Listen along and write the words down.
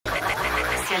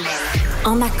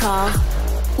En accord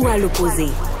ou à l'opposé.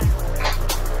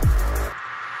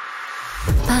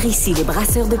 Par ici, les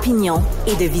brasseurs d'opinion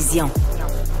et de vision.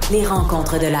 Les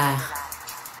rencontres de l'air.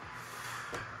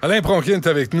 Alain Pronkin est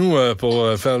avec nous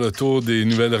pour faire le tour des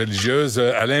nouvelles religieuses.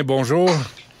 Alain, bonjour.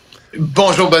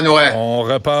 Bonjour Benoît. On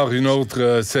repart une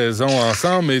autre saison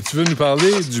ensemble, mais tu veux nous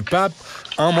parler du pape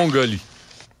en Mongolie.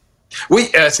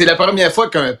 Oui, c'est la première fois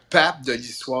qu'un pape de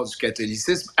l'histoire du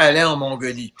catholicisme allait en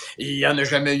Mongolie. Il n'y en a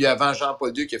jamais eu avant.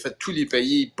 Jean-Paul II, qui a fait tous les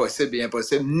pays possibles et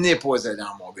impossibles, n'est pas allé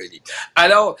en Mongolie.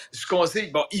 Alors, ce qu'on sait,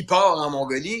 bon, il part en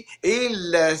Mongolie et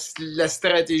la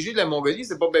stratégie de la Mongolie,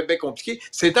 c'est pas bien compliqué,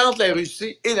 c'est entre la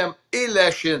Russie et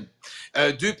la Chine.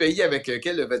 Deux pays avec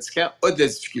lesquels le Vatican a de la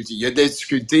difficulté. Il y a de la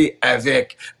difficulté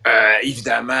avec,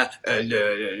 évidemment, M.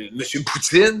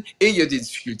 Poutine, et il y a des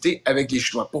difficultés avec les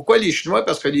Chinois. Pourquoi les Chinois?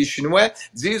 Parce que les Chinois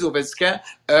disent au Vatican,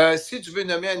 si tu veux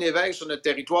nommer un évêque sur notre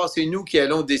territoire, c'est nous qui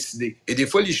allons décider. Et des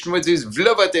fois, les Chinois disent,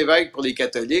 voilà votre évêque pour les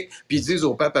catholiques, puis ils disent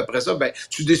au pape après ça, ben,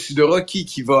 tu décideras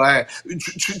qui va,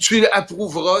 tu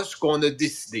approuveras ce qu'on a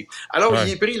décidé. Alors,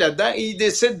 il est pris là-dedans et il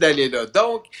décide d'aller là.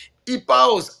 Donc, il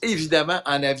passe, évidemment,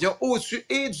 en avion au-dessus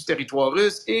et du territoire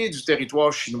russe et du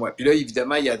territoire chinois. Puis là,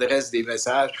 évidemment, il adresse des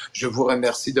messages. Je vous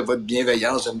remercie de votre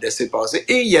bienveillance de me laisser passer.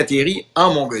 Et il atterrit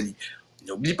en Mongolie.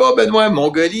 N'oublie pas, Benoît,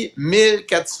 Mongolie,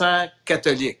 1400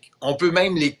 catholiques. On peut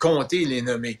même les compter et les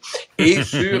nommer. Et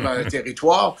sur un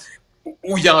territoire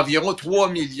où il y a environ 3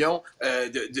 millions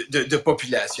de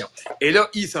population. Et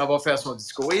là, il s'en va faire son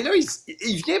discours. Et là,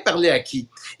 il vient parler à qui?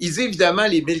 Il dit, évidemment,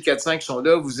 les 1400 qui sont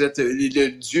là, vous êtes, le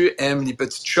Dieu aime les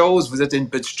petites choses, vous êtes une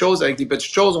petite chose, avec les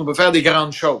petites choses, on peut faire des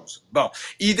grandes choses. Bon,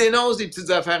 il dénonce des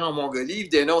petites affaires en Mongolie, il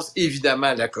dénonce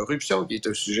évidemment la corruption, qui est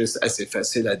un sujet assez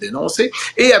facile à dénoncer.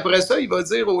 Et après ça, il va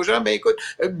dire aux gens, ben écoute,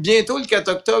 bientôt le 4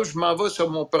 octobre, je m'en vais sur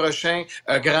mon prochain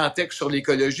grand texte sur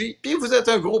l'écologie, puis vous êtes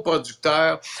un gros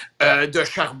producteur de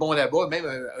charbon là-bas, même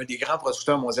un des grands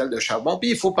producteurs mondiaux de charbon,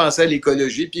 puis il faut penser à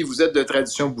l'écologie, puis vous êtes de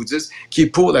tradition bouddhiste qui est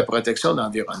pour la protection de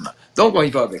l'environnement. Donc, on y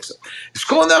va avec ça. Ce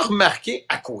qu'on a remarqué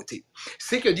à côté,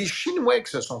 c'est que des Chinois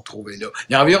qui se sont trouvés là.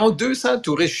 Il y a environ 200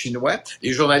 touristes chinois,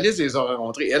 les journalistes les ont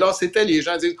rencontrés. Et alors, c'était les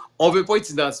gens qui disent, on veut pas être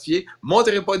identifiés,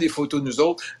 montrez pas des photos de nous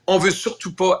autres, on veut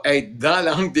surtout pas être dans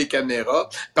l'angle des caméras,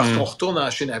 parce qu'on retourne en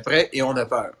Chine après et on a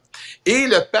peur. Et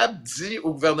le pape dit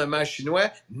au gouvernement chinois,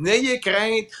 n'ayez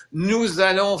crainte, nous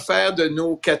allons faire de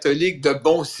nos catholiques de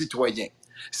bons citoyens.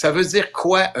 Ça veut dire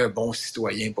quoi, un bon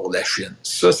citoyen pour la Chine?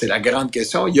 Ça, c'est la grande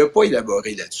question. Il n'a pas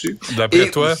élaboré là-dessus.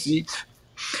 D'après toi? Aussi,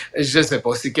 je sais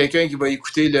pas, c'est quelqu'un qui va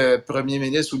écouter le premier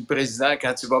ministre ou le président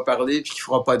quand il va parler, puis qui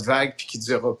fera pas de vagues, puis qui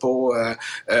dira pas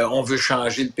on veut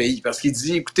changer le pays. Parce qu'il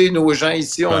dit, écoutez, nos gens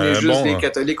ici, on est juste des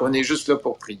catholiques, on est juste là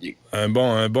pour prier. Un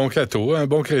bon catho, un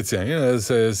bon chrétien,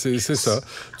 c'est ça.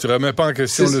 Tu remets pas en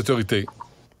question l'autorité.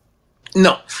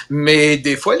 Non, mais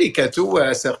des fois, les cathos,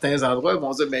 à certains endroits,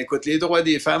 vont dire, ben écoute, les droits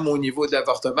des femmes au niveau de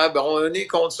l'avortement, ben on est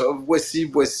contre ça,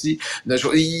 voici.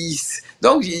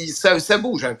 Donc, ça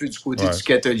bouge un peu du côté du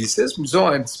catholicisme, disons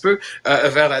un petit peu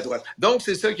vers la droite. Donc,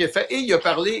 c'est ça qu'il a fait. Et il a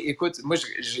parlé, écoute, moi,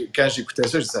 quand j'écoutais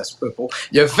ça, je disais, ça se peut pas.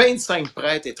 Il y a 25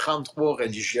 prêtres et 33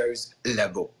 religieuses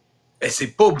là-bas. Et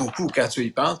c'est pas beaucoup quand tu y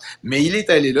penses, mais il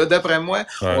est allé là. D'après moi,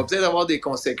 on va peut-être avoir des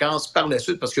conséquences par la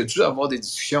suite parce qu'il a dû avoir des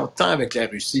discussions tant avec la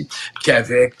Russie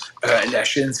qu'avec la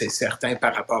Chine, c'est certain,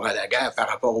 par rapport à la guerre, par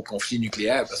rapport au conflit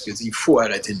nucléaire, parce qu'il dit il faut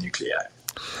arrêter le nucléaire.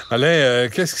 Alain,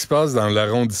 qu'est-ce qui se passe dans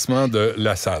l'arrondissement de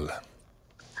La Salle?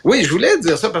 Oui, je voulais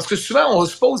dire ça parce que souvent, on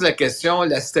se pose la question,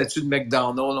 la statue de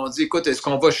McDonald's, on dit, écoute, est-ce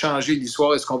qu'on va changer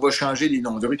l'histoire, est-ce qu'on va changer les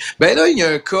noms de rue? Ben là, il y a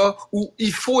un cas où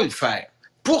il faut le faire.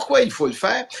 Pourquoi il faut le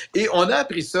faire? Et on a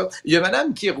appris ça. Il y a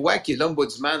Mme Kiroy, qui est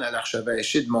l'ombudsman à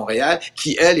l'archevêché de Montréal,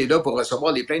 qui, elle, est là pour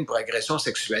recevoir les plaintes pour agression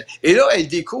sexuelle. Et là, elle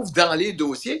découvre dans les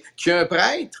dossiers qu'il y a un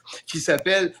prêtre qui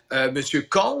s'appelle M.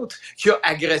 Compte, qui a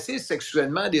agressé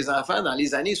sexuellement des enfants dans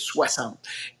les années 60.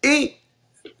 Et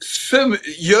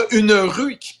il y a une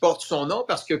rue qui porte son nom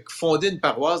parce qu'il a fondé une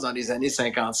paroisse dans les années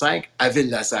 55 à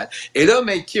Ville-la-Salle. Et là,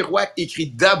 M. Kiroy écrit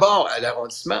d'abord à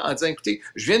l'arrondissement en disant, écoutez,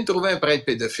 je viens de trouver un prêtre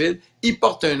pédophile, il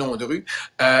porte un nom de rue,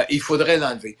 il faudrait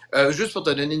l'enlever. Juste pour te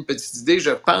donner une petite idée,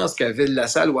 je pense qu'à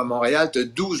Ville-la-Salle ou à Montréal, tu as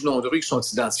 12 noms de rue qui sont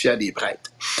identifiés à des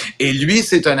prêtres. Et lui,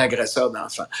 c'est un agresseur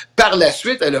d'enfants. Par la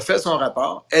suite, elle a fait son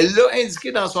rapport. Elle l'a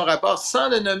indiqué dans son rapport sans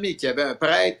le nommer qu'il y avait un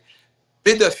prêtre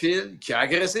pédophile qui a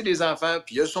agressé des enfants,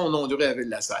 puis il a son nom de rue à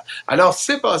Ville-la-Salle. Alors,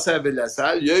 c'est passé à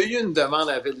Ville-la-Salle, il y a eu une demande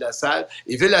à Ville-la-Salle,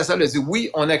 et Ville-la-Salle a dit, oui,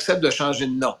 on accepte de changer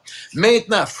de nom.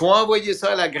 Maintenant, il faut envoyer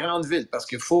ça à la grande ville, parce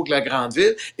qu'il faut que la grande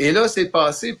ville, et là, c'est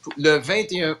passé le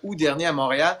 21 août dernier à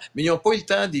Montréal, mais ils n'ont pas eu le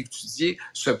temps d'étudier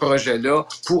ce projet-là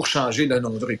pour changer le nom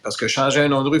de rue. Parce que changer un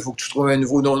nom de rue, il faut que tu trouves un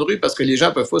nouveau nom de rue, parce que les gens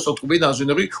ne peuvent pas se retrouver dans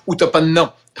une rue où tu n'as pas de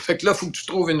nom. Fait que là, il faut que tu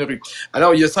trouves une rue.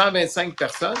 Alors, il y a 125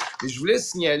 personnes, et je voulais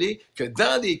signaler que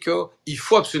dans des cas, il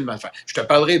faut absolument le faire. Je te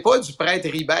parlerai pas du prêtre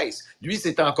Ribes. Lui,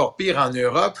 c'était encore pire en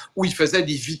Europe, où il faisait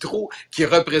des vitraux qui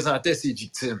représentaient ses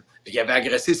victimes. Il avait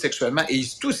agressé sexuellement, et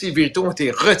tous ces vitraux ont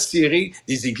été retirés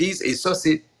des églises, et ça,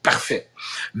 c'est parfait.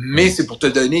 Mais c'est pour te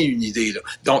donner une idée, là.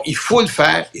 Donc, il faut le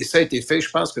faire, et ça a été fait. Je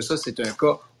pense que ça, c'est un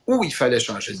cas où il fallait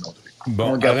changer le nom de rue.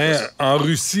 Bon, Alain, en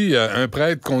Russie, un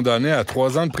prêtre condamné à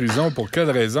 3 ans de prison, pour quelle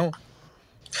raison?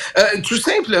 Tout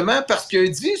simplement parce qu'il a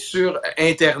dit sur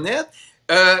Internet,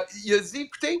 il a dit,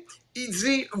 écoutez, il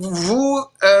dit,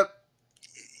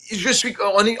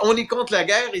 on est contre la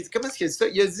guerre. Il dit, comment est-ce qu'il a dit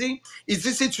ça? Il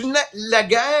dit, la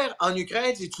guerre en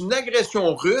Ukraine, c'est une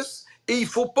agression russe. Et il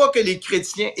faut que les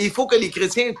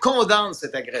chrétiens condamnent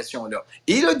cette agression-là.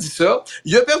 Et il a dit ça.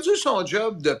 Il a perdu son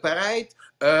job de prêtre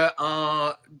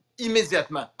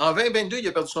immédiatement. En 2022, il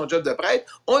a perdu son job de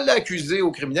prêtre. On l'a accusé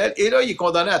au criminel. Et là, il est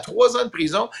condamné à 3 ans de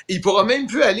prison. Et il pourra même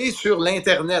plus aller sur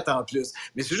l'Internet en plus.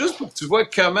 Mais c'est juste pour que tu vois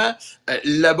comment,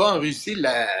 là-bas en Russie,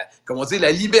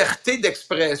 la liberté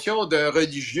d'expression d'un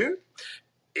religieux.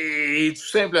 Et tout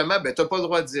simplement, t'as pas le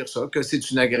droit de dire ça, que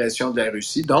c'est une agression de la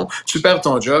Russie. Donc, tu perds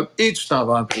ton job et tu t'en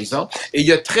vas en prison. Et il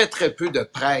y a très, très peu de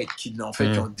prêtres qui l'ont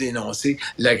fait, qui ont dénoncé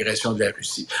l'agression de la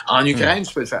Russie. En Ukraine,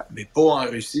 tu peux le faire, mais pas en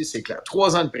Russie, c'est clair.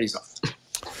 3 ans de prison.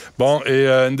 Bon, et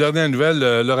une dernière nouvelle,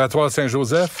 l'oratoire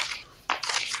Saint-Joseph.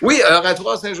 Oui,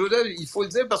 l'oratoire Saint-Joseph, il faut le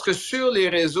dire parce que sur les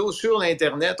réseaux, sur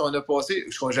l'Internet, on a passé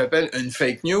ce que j'appelle une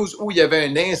fake news où il y avait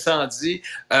un incendie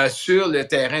sur le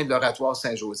terrain de l'oratoire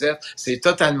Saint-Joseph. C'est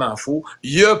totalement faux.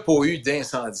 Il n'y a pas eu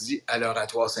d'incendie à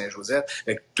l'oratoire Saint-Joseph.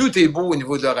 Fait que tout est beau au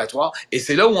niveau de l'oratoire et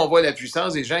c'est là où on voit la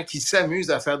puissance des gens qui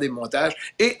s'amusent à faire des montages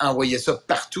et envoyer ça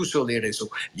partout sur les réseaux.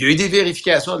 Il y a eu des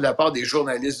vérifications de la part des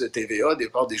journalistes de TVA, de la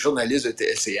part des journalistes de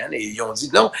TSCN et ils ont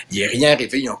dit non, il n'y a rien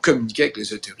arrivé. Ils ont communiqué avec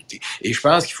les autorités. Et je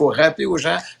pense qu'il faut rappeler aux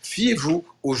gens, fiez-vous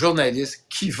aux journalistes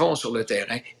qui vont sur le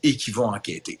terrain et qui vont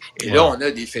enquêter. Et là, on a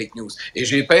des fake news. Et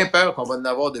j'ai pas peur qu'on va en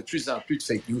avoir de plus en plus de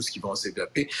fake news qui vont se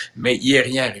développer, mais il n'est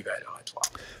rien arrivé à l'oratoire.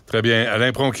 Très bien.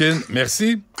 Alain Pronkin,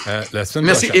 merci. La semaine prochaine.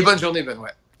 Merci et bonne journée,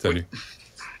 Benoît. Salut. Oui.